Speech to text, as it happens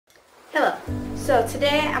So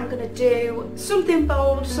today I'm going to do something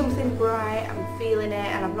bold, something bright. I'm feeling it,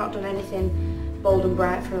 and I've not done anything bold and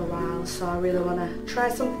bright for a while, so I really want to try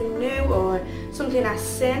something new or something I've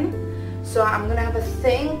seen. So I'm going to have a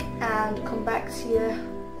think and come back to you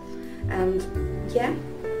and yeah,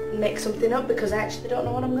 make something up because I actually don't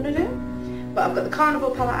know what I'm going to do. But I've got the Carnival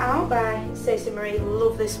palette out by Stacey Marie.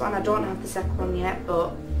 Love this one. I don't have the second one yet,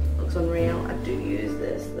 but looks unreal. I do use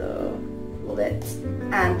this though. Love it.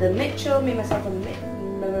 And the Mitchell, me myself and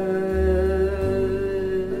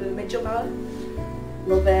Mitchell palette.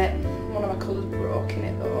 Love it. One of my colours broke in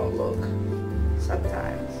it though. Look. Sad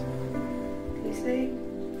times. Can you see?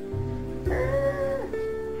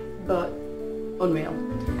 But unreal.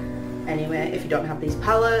 Anyway, if you don't have these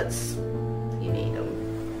palettes, you need them.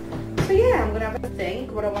 So yeah, I'm going to have a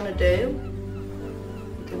think what I want to do.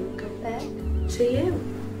 And come back to you.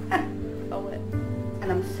 Oh wait.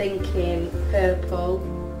 And I'm thinking purple,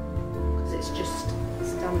 because it's just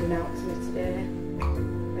standing out to me today.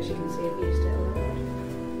 As you can see, I've used it a lot.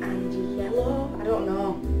 And yellow, I don't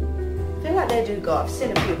know. I feel like they do go. I've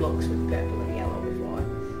seen a few looks with purple and yellow before.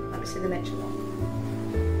 Let me see the Mitchell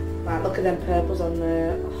one. Right, look at them purples on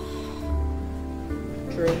there. Oh,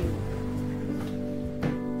 dream.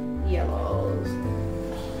 Yellows.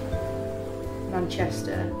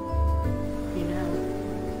 Manchester. You know.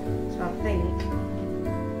 So I think,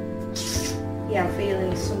 yeah, I'm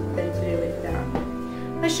feeling something to do with that.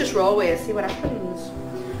 Let's just roll with it, see what happens.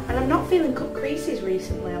 And I'm not feeling cut creases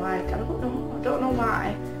recently, like, I don't know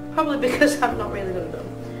why. Probably because I've not really done them.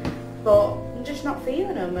 But I'm just not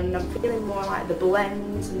feeling them, and I'm feeling more like the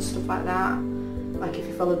blends and stuff like that. Like if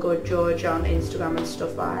you follow Good George on Instagram and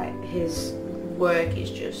stuff, like his work is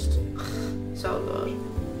just so good.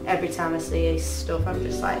 Every time I see his stuff, I'm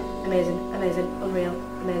just like, amazing, amazing, unreal,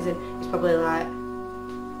 amazing. He's probably like,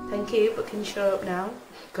 thank you, but can you shut up now?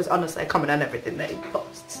 Because honestly, I comment on everything that he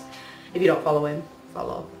posts. If you don't follow him,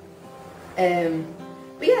 follow.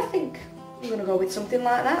 But yeah, I think I'm gonna go with something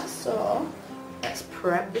like that. So let's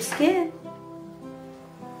prep the skin.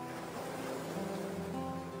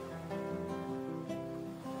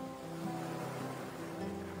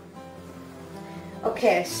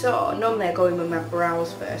 Okay, so normally I go in with my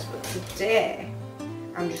brows first, but today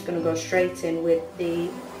I'm just going to go straight in with the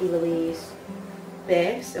Eloise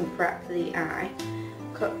base and prep the eye.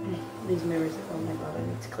 Cut these mirrors, oh my god, I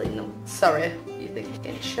need to clean them. Sorry, you're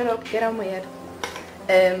thinking, shut up, get on weird.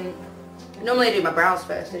 Normally I do my brows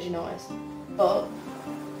first, as you notice, but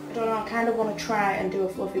I don't know, I kind of want to try and do a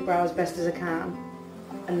fluffy brow as best as I can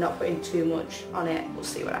and not putting too much on it. We'll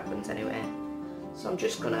see what happens anyway. So I'm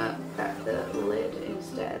just going to prep the lid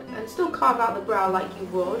instead and still carve out the brow like you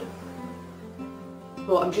would,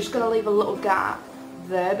 but I'm just going to leave a little gap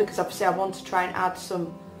there because obviously I want to try and add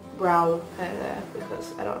some brow hair there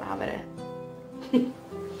because I don't have any.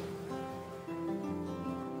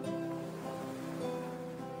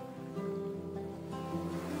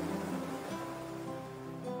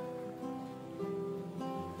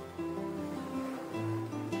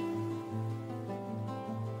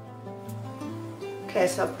 Okay,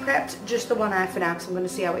 so I've prepped just the one eye for now because I'm going to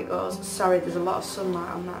see how it goes. Sorry, there's a lot of sunlight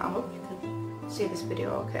on that. I hope you can see this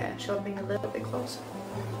video okay. Should I bring a little bit closer?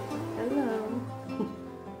 Hello.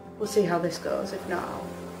 We'll see how this goes. If not, I'll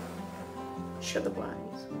shut the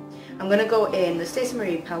blinds. I'm going to go in the Stacey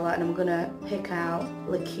Marie palette and I'm going to pick out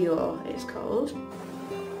Liqueur, it's called.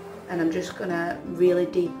 And I'm just going to really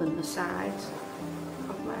deepen the sides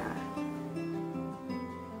of my eye.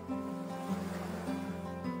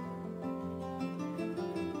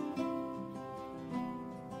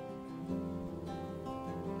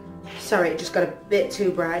 Sorry, it just got a bit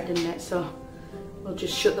too bright, didn't it? So we'll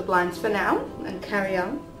just shut the blinds for now and carry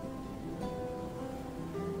on.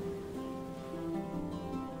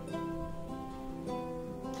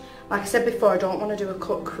 Like I said before, I don't want to do a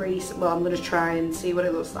cut crease. Well, I'm going to try and see what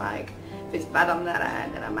it looks like. If it's bad on that eye,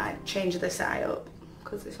 then I might change this eye up.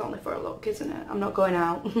 Because it's only for a look, isn't it? I'm not going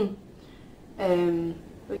out.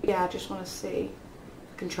 But yeah, I just want to see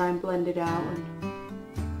if I can try and blend it out and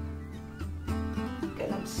get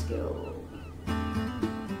them skilled.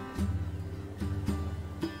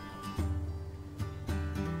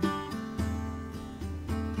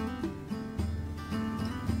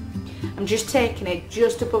 I'm just taking it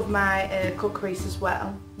just above my cut crease as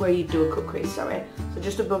well, where you do a cut crease, sorry. So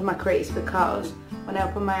just above my crease, because when I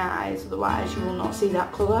open my eyes, otherwise you will not see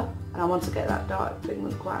that colour, and I want to get that dark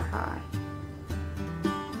pigment quite high.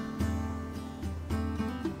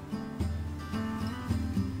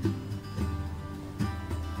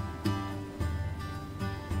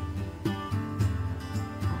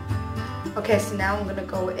 Okay, so now I'm going to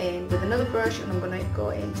go in with another brush and I'm going to go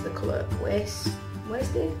into the colour Wasted?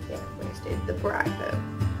 Yeah, Wasted, the bright purple,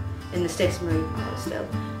 in the Stacey Marie palette still.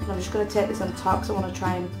 And I'm just going to take this on top because I want to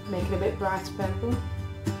try and make it a bit brighter purple.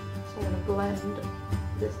 So I'm going to blend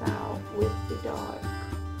this out with the dark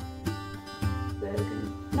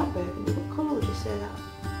burgundy, not burgundy, what colour would you say that?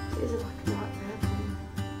 It is like a dark purple.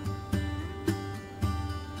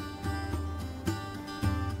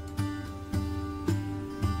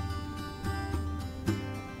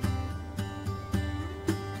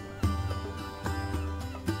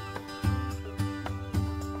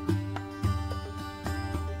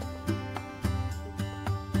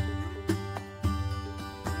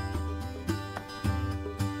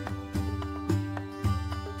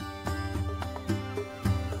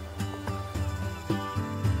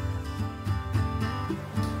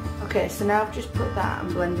 Okay, so now I've just put that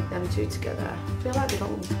and blended them two together. I feel like they don't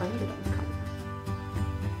look blended on the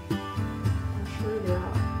camera. I'm sure they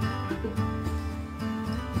are.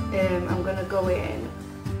 I'm gonna go in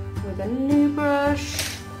with a new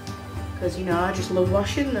brush because you know I just love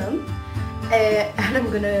washing them, and I'm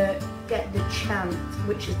gonna get the Chant,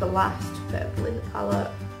 which is the last purple in the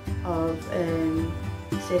palette of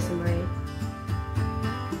Stacey Marie,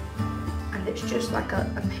 and it's just like a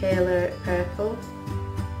paler purple.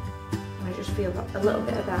 I just feel a little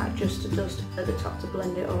bit of that just to dust at the top to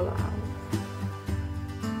blend it all out.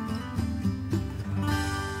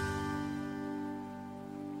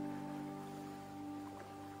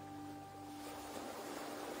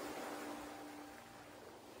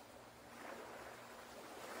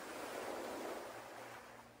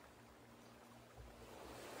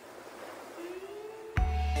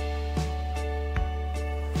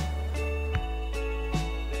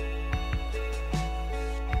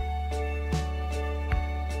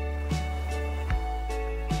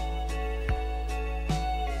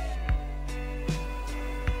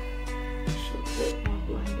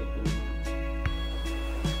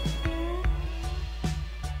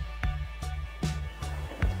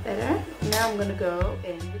 Better. Now I'm going to go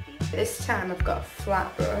in with this time I've got a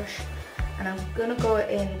flat brush and I'm going to go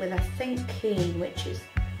in with I think Keen, which is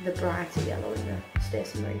the brighter yellow in the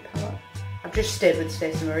Stacey Marie palette. I've just stayed with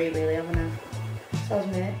Stacey Marie really, haven't I? So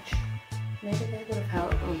Mitch. Maybe they would have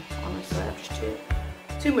helped. Honestly, I've just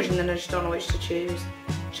too much and then I just don't know which to choose.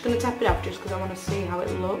 I'm just going to tap it off just because I want to see how it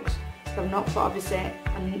looks. So I've not put obviously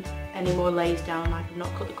any more layers down, like I've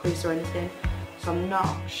not cut the crease or anything. So I'm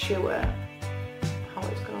not sure how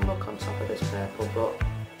it's going to look on top of this purple, but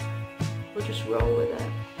we'll just roll with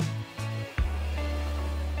it.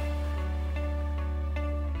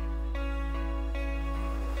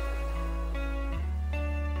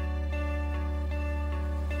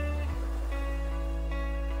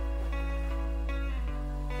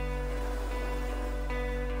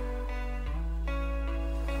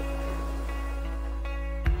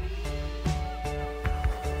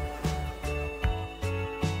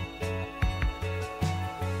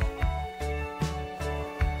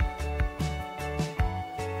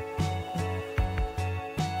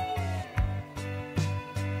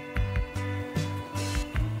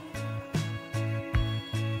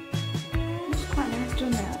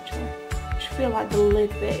 Done there actually. I just feel like the lid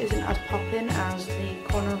bit isn't as popping as the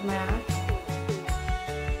corner of my eye.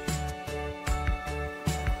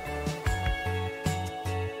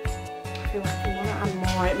 I feel like you want to add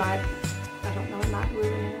more, it might, I don't know, it might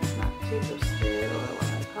ruin it, it might be too dusty or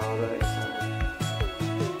like powder or something.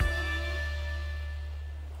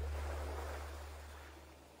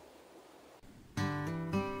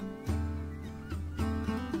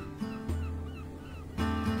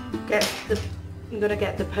 I'm going to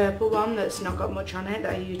get the purple one that's not got much on it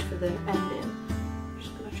that I used for the ending. I'm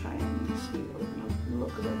just going to try and see what it might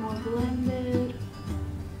look a bit more blended.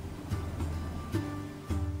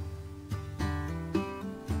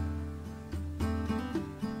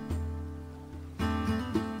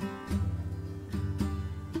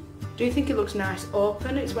 Do you think it looks nice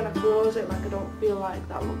open? It's when I close it, like I don't feel like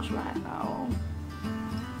that looks right at all.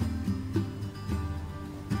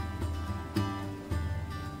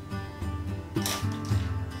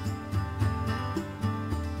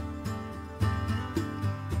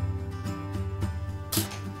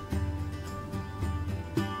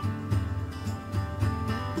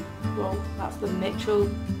 Well, that's the Mitchell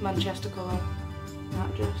Manchester colour.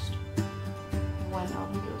 That just went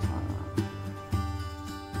on just like that.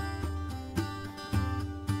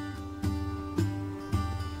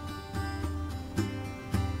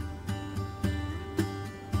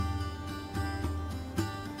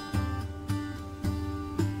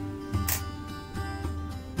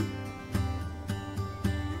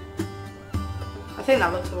 I think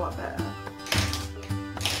that looks a lot better.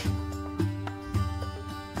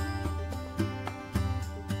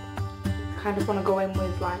 kind of want to go in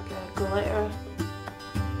with like a glitter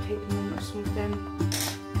pigment or something.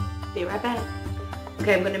 Be right back.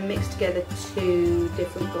 Okay, I'm going to mix together 2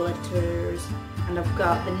 different glitters, and I've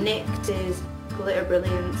got the NYX is Glitter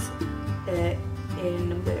Brilliance in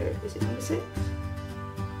number, is it number 6?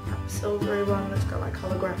 That silvery one that's got like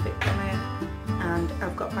holographic on it, and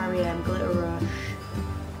I've got Barry M Glitter Rush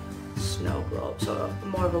Snow Globe, so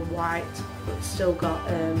more of a white, but still got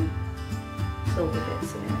silver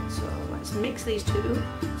bits in it. So let's mix these 2.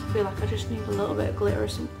 I feel like I just need a little bit of glitter or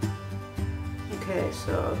something. Okay,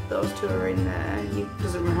 so those 2 are in there. It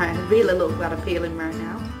doesn't really look bad appealing right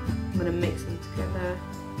now. I'm gonna mix them together.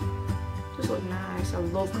 Just look nice. I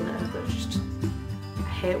love glitter, but I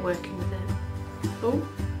hate working with it. Oh,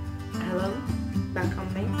 hello, back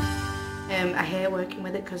on me. I hate working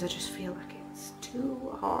with it because I just feel like it's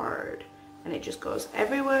too hard, and it just goes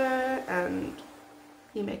everywhere, and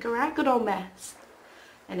you make a right good old mess.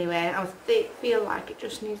 Anyway, I feel like it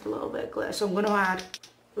just needs a little bit of glitter, so I'm gonna add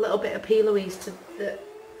a little bit of P. Louise to the...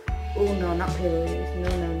 Oh no, not P. Louise. No.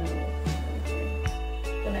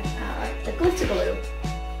 I'm gonna add the glitter glue.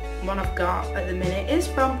 One I've got at the minute is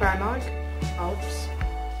from Primark, Alps.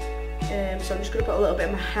 So I'm just gonna put a little bit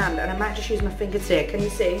in my hand, and I might just use my finger today. Can you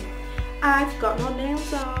see? I've got no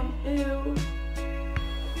nails on. Ew.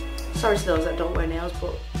 Sorry to those that don't wear nails,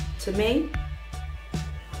 but to me,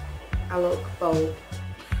 I look bold.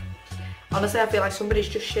 Honestly, I feel like somebody's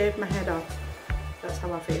just shaved my head off. That's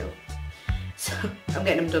how I feel. So I'm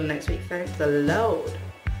getting them done next week, thank the Lord.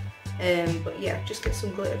 But yeah, just get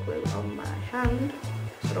some glitter glue on my hand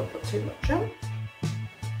so I don't put too much on.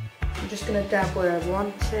 I'm just gonna dab where I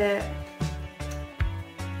want it.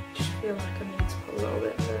 Just feel like I need to put a little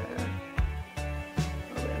bit there.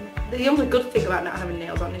 The only good thing about not having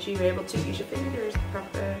nails on is you're able to use your fingers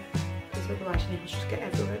proper, because otherwise your nails just get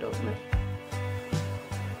everywhere, don't they?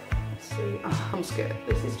 Let's see. Oh, I'm scared.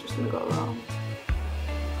 This is just gonna go wrong.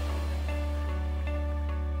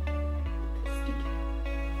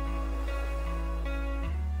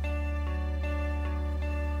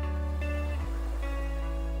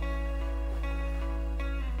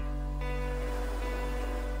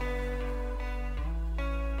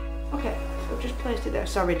 Okay, so I've just placed it there.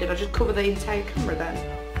 Sorry, did I just cover the entire camera then?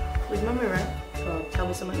 With my mirror? Oh, tell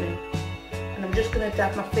me something new. And I'm just going to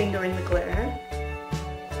dab my finger in the glitter.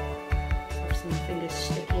 Obviously my finger's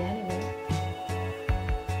sticky anyway.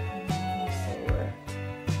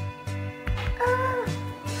 Ah!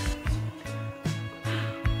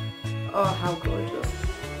 Oh, how good.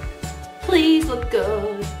 Please look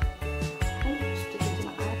good.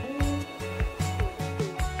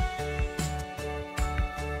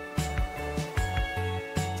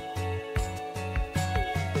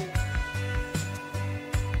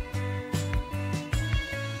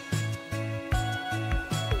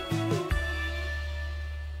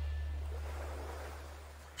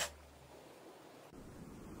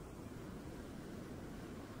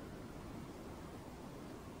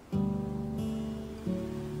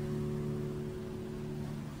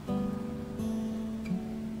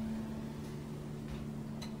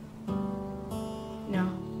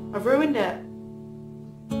 I've ruined it.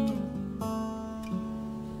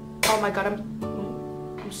 Oh my god,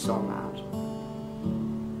 I'm so mad.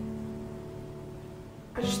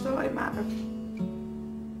 I just thought it mattered.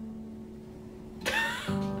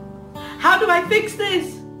 How do I fix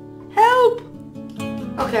this? Help!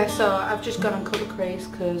 Okay, so I've just gone on Purple Cut Crease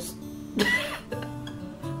because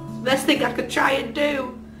best thing I could try and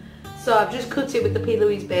do. So I've just cut it with the P.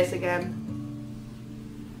 Louise base again.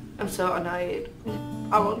 I'm so annoyed.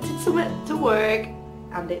 I wanted something to work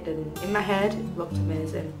and it didn't. In my head, it looked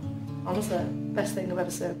amazing. Honestly, best thing I've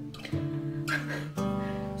ever seen.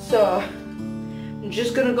 So, I'm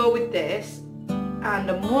just gonna go with this,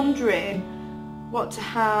 and I'm wondering what to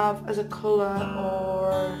have as a colour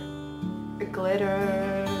or a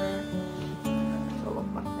glitter. I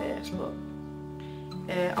love my face, but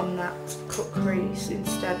on that cut crease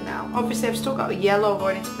instead now. Obviously, I've still got a yellow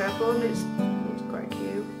going into purple, and it's quite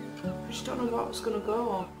cute. I just don't know what's gonna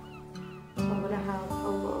go. So I'm gonna have a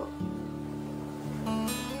look.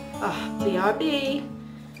 Ah, BRB.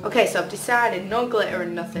 Okay, so I've decided no glitter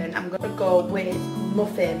and nothing. I'm gonna go with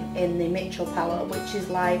Muffin in the Mitchell palette, which is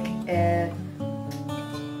like a...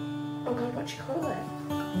 Oh god, what do you call it?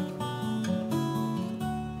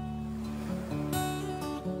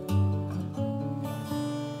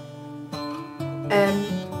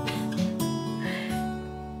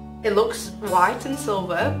 It looks white and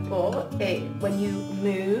silver, but when you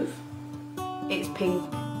move, it's pink.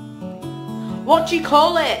 What do you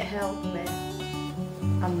call it? Help me.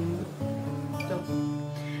 I'm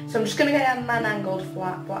done. So I'm just going to get a man angled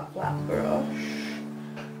flat brush.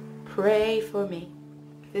 Pray for me.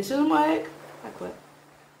 If this doesn't work, I quit.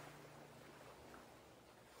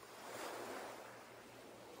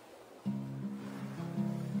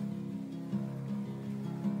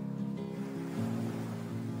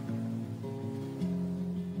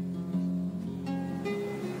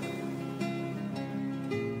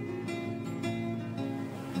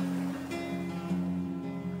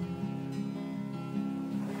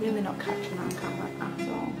 Really not catching on camera at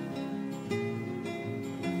all.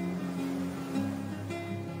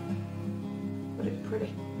 But it's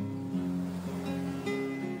pretty.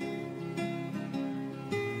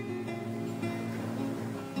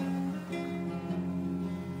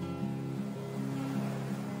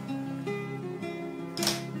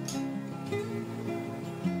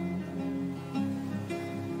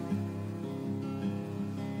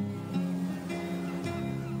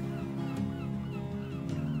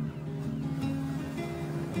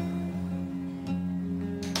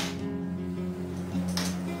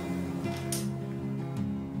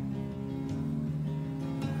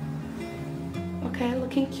 Okay,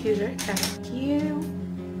 looking cuter, thank you.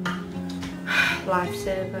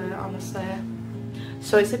 Lifesaver, honestly.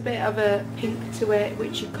 So it's a bit of a pink to it,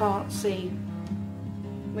 which you can't see,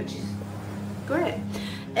 which is great.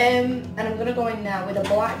 And I'm going to go in now with a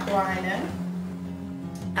black liner,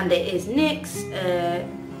 and it is NYX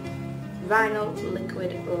Vinyl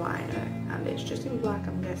Liquid Liner, and it's just in black,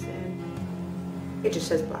 I'm guessing. It just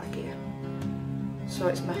says black here. So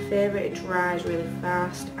it's my favourite, it dries really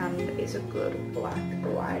fast and it's a good black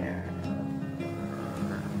liner.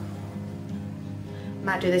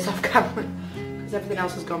 Might do this off camera because everything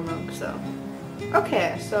else has gone wrong, so.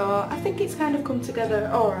 Okay, so I think it's kind of come together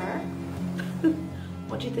alright.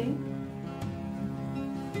 What do you think?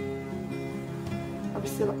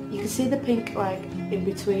 Obviously you can see the pink like in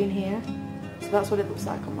between here. So that's what it looks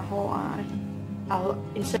like on my whole eye. I'll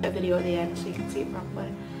insert a video at the end so you can see it properly.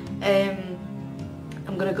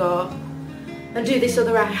 I'm gonna go and do this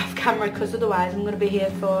other eye off camera because otherwise I'm gonna be here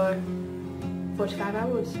for 45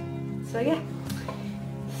 hours. So yeah,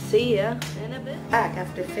 see ya in a bit. Back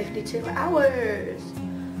after 52 hours.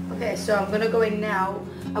 Okay, so I'm gonna go in now.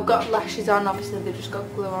 I've got lashes on, obviously they've just got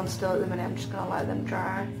glue on still at the minute. I'm just gonna let them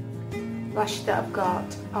dry. Lashes that I've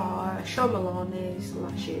got are Sean Maloney's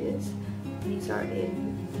lashes. These are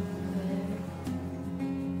in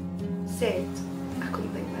Sit. I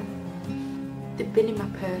couldn't think then. They've been in my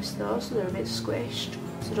purse though, so they're a bit squished,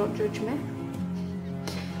 so don't judge me.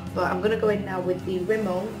 But I'm going to go in now with the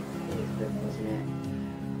Rimmel, isn't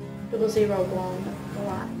it? 001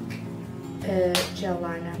 black gel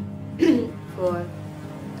liner for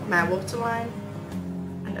my waterline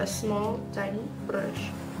and a small tiny brush.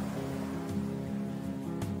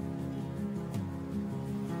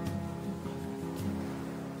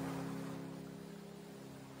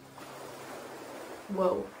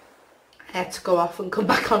 Whoa. I had to go off and come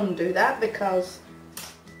back on and do that because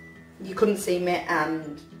you couldn't see me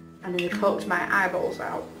and then it poked my eyeballs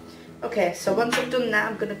out. Okay, so once I've done that,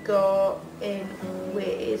 I'm going to go in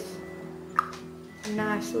with a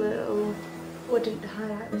nice little, oh, I didn't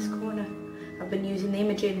highlight this corner. I've been using the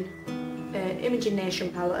Imagination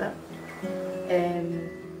palette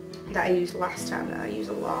that I used last time, that I use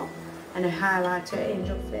a lot, and a highlighter,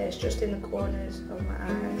 Angel Face, just in the corners of my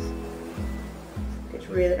eyes. It's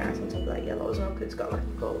really nice on top of that yellow as well because it's got like a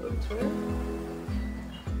golden to it.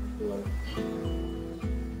 Love.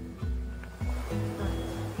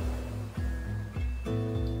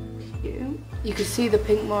 Cute. You can see the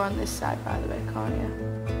pink more on this side, by the way, can't you?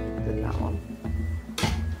 Than that one.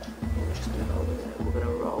 We're just gonna go with it. We're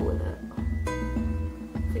gonna roll with it. I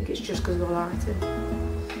think it's just because of the lighting.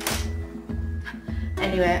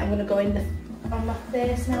 Anyway, I'm gonna go in on my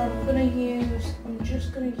face now. I'm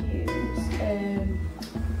just gonna use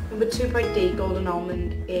number 2.D Golden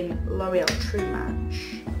Almond in L'Oreal True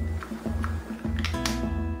Match.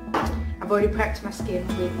 I've already prepped my skin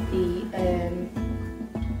with the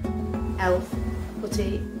e.l.f.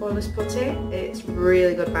 putty, Poreless putty. It's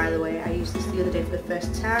really good, by the way. I used this the other day for the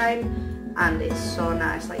first time and it's so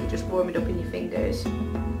nice. Like, you just warm it up in your fingers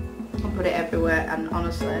and put it everywhere, and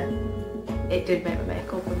honestly it did make my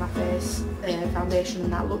makeup and my face foundation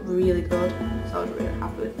and that looked really good, so I was really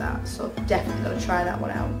happy with that. So definitely gonna try that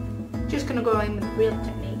one out. Just gonna go in with Real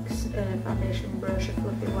Techniques foundation brush, a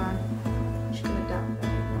fluffy one. Just gonna dab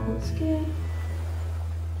that in my whole skin.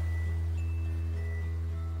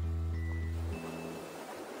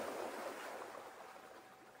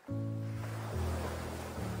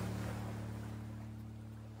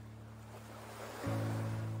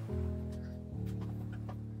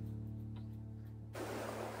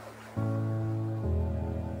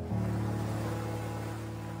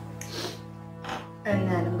 And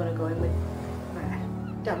then I'm going to go in with my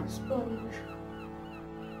damp sponge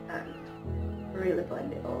and really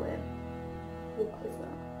blend it all in. What is that?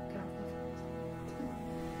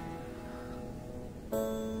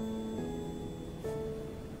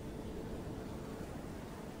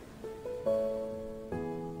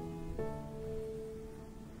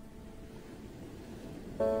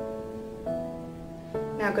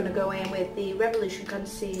 Now I'm going to go in with the Revolution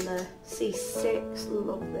Concealer C6.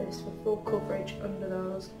 Love this for full coverage under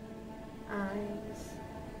those eyes.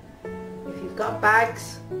 If you've got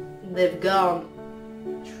bags, they've gone.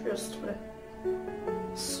 Trust me.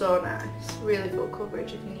 So nice. Really full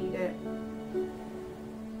coverage if you need it.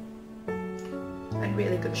 And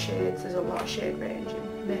really good shades. There's a lot of shade range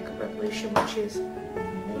in Makeup Revolution, which is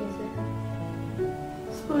amazing.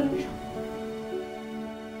 Sponge.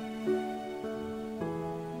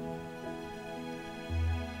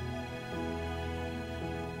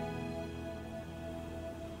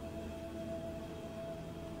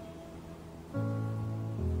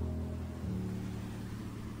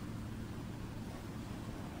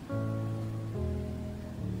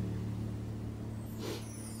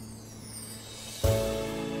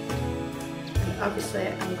 Obviously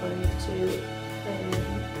I'm going to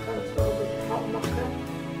contour with Hot Mocha,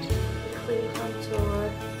 cream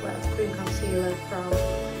contour, well cream concealer from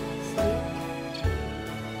Sleek.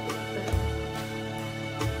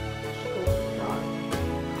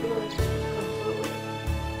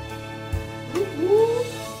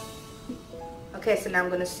 Okay, so now I'm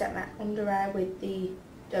going to set my under eye with the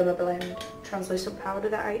Derma Blend translucent powder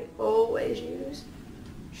that I always use.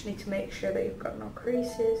 Just need to make sure that you've got no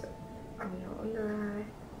creases on your under eye.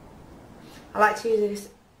 I like to use this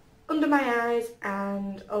under my eyes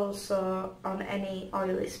and also on any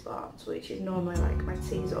oily spots, which is normally like my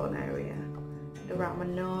T-zone area and around my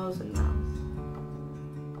nose and mouth.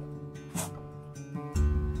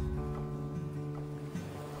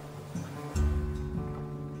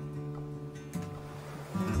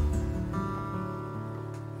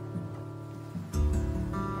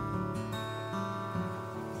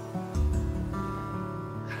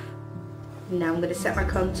 Now I'm going to set my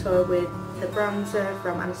contour with the bronzer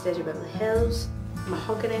from Anastasia Beverly Hills,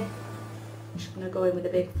 Mahogany. I'm just going to go in with a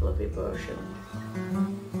big fluffy brush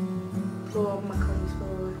and go over my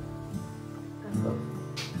contour and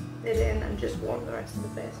buff it in and just warm the rest of the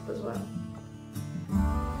face up as well.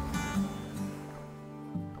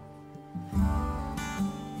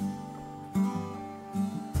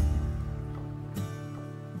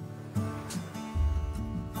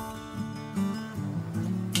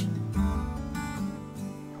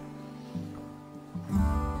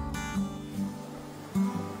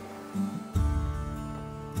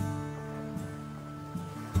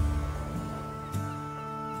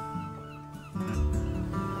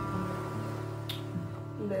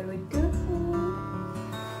 There we go.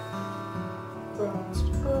 Bronzed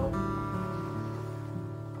up.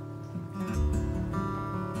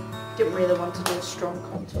 Didn't really want to do a strong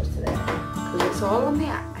contour today because it's all on the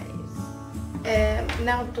eyes.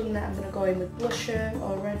 Now I've done that, I'm going to go in with blusher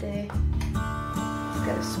already. Let's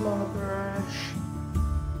get a smaller brush.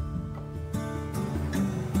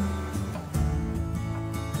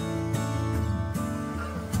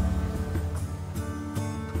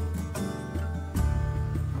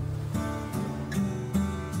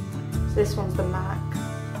 This one's the MAC,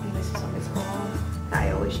 and this is on its own, that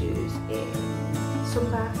I always use in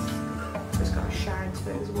sunbath. So it's got a shine to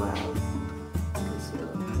it as well. You can see it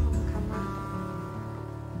on the camera.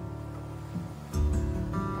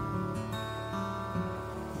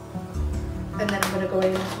 And then I'm going to go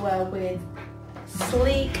in as well with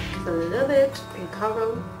Sleek, a little bit in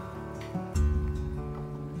Coral.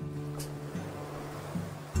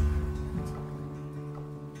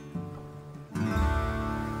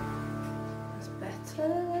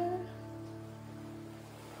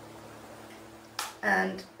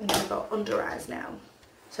 And I'm going to go under eyes now.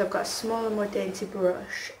 So I've got a smaller, more dainty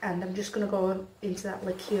brush, and I'm just going to go into that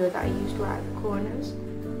liqueur that I used right at the corners.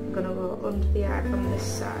 I'm going to go under the eye from this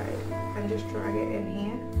side and just drag it in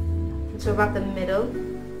here. And so about the middle,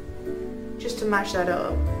 just to match that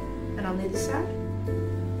up, and on the other side.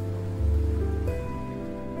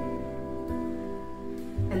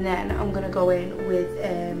 And then I'm going to go in with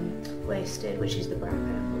Wasted, which is the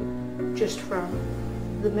brown purple, just from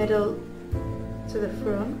the middle to the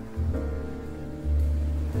front.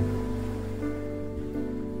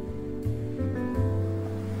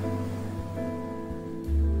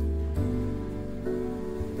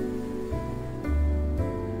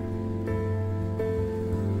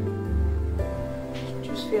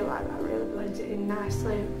 Just feel like that really blends it in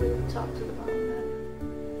nicely from the top to the bottom there.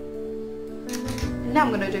 Now I'm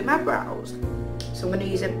going to do my brows. So I'm going to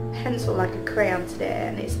use a pencil like a crayon today,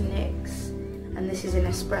 and it's NYX, and this is in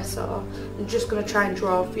Espresso. I'm just going to try and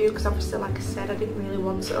draw a few because obviously, like I said, I didn't really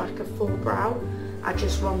want it like a full brow. I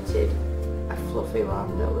just wanted a fluffy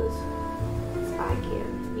one that was spiky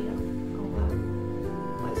and, you know, all that.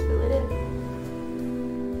 Let's fill it in.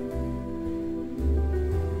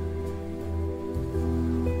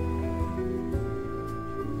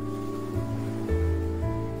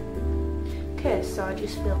 Okay, so I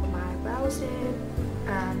just filled my brows in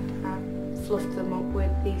and I've fluffed them up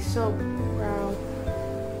with the Soap Brow.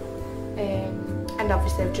 And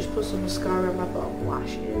obviously I've just put some mascara on my bottom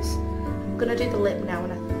lashes. I'm going to do the lip now,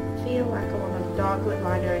 and I feel like I want a dark lip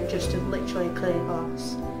liner and just literally a clear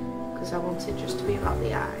gloss because I want it just to be about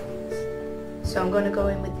the eyes. So I'm going to go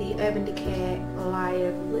in with the Urban Decay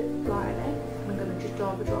Layered Lip Liner. I'm going to just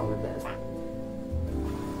overdraw with this.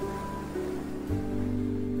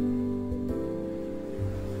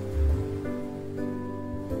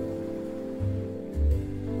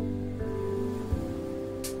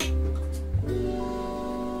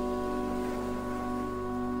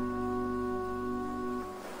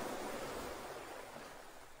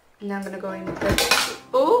 Now I'm going to go in with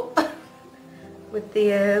the, with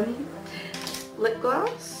the lip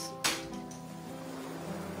gloss.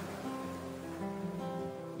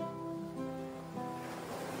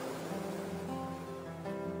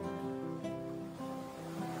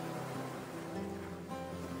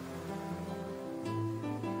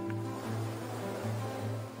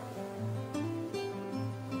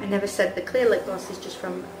 I never said the clear lip gloss is just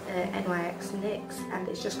from NYX, and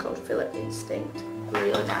it's just called Philip Instinct.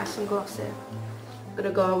 Really nice and glossy. I'm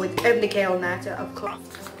gonna go with Urban Decay All Nighter, of course.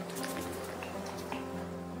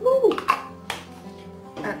 Woo!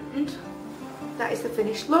 And that is the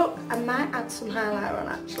finished look. I might add some highlighter on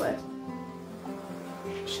actually.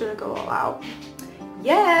 Should I go all out?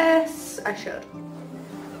 Yes, I should.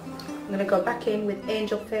 I'm gonna go back in with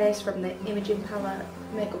Angel Face from the Imaging Palette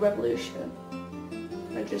Makeup Revolution.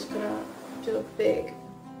 I'm just gonna do a big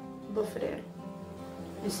buff it in.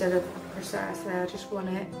 Instead of precisely, I just want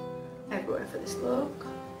it everywhere for this look.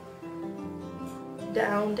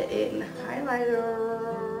 Downed in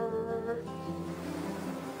highlighter.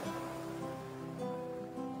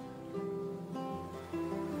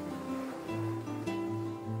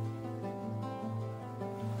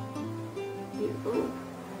 Ooh,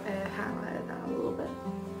 highlighter that a little bit.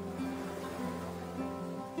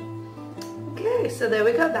 Okay, so there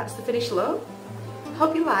we go, that's the finished look.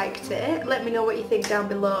 Hope you liked it. Let me know what you think down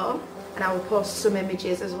below, and I will post some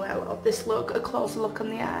images as well of this look, a closer look on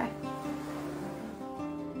the eye.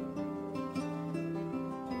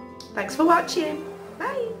 Thanks for watching.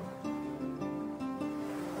 Bye.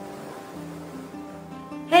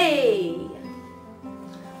 Hey.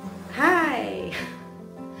 Hi.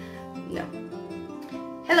 No.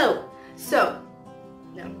 Hello. So